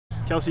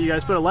Kelsey, you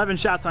guys put 11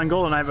 shots on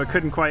goal tonight, but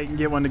couldn't quite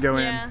get one to go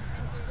in.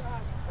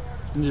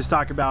 And just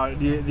talk about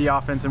the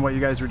offense and what you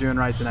guys were doing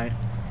right tonight.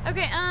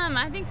 Okay,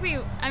 I think we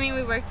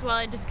worked well.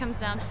 It just comes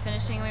down to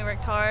finishing. We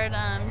worked hard.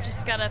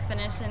 Just gotta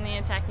finish in the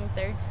attacking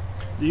third.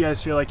 Do you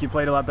guys feel like you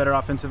played a lot better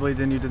offensively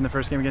than you did in the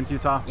first game against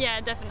Utah?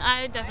 Yeah,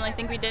 I definitely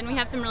think we did. We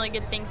have some really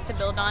good things to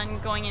build on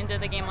going into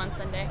the game on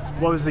Sunday.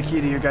 What was the key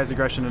to your guys'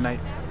 aggression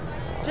tonight?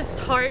 Just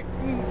heart,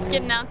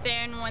 getting out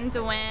there and wanting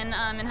to win,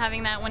 and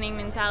having that winning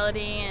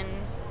mentality and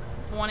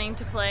wanting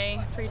to play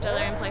for each other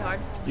and play hard.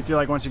 You feel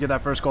like once you get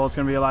that first goal, it's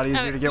going to be a lot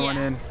easier to get one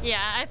in? Yeah,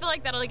 I feel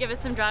like that'll give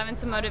us some drive and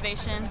some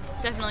motivation,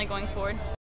 definitely going forward.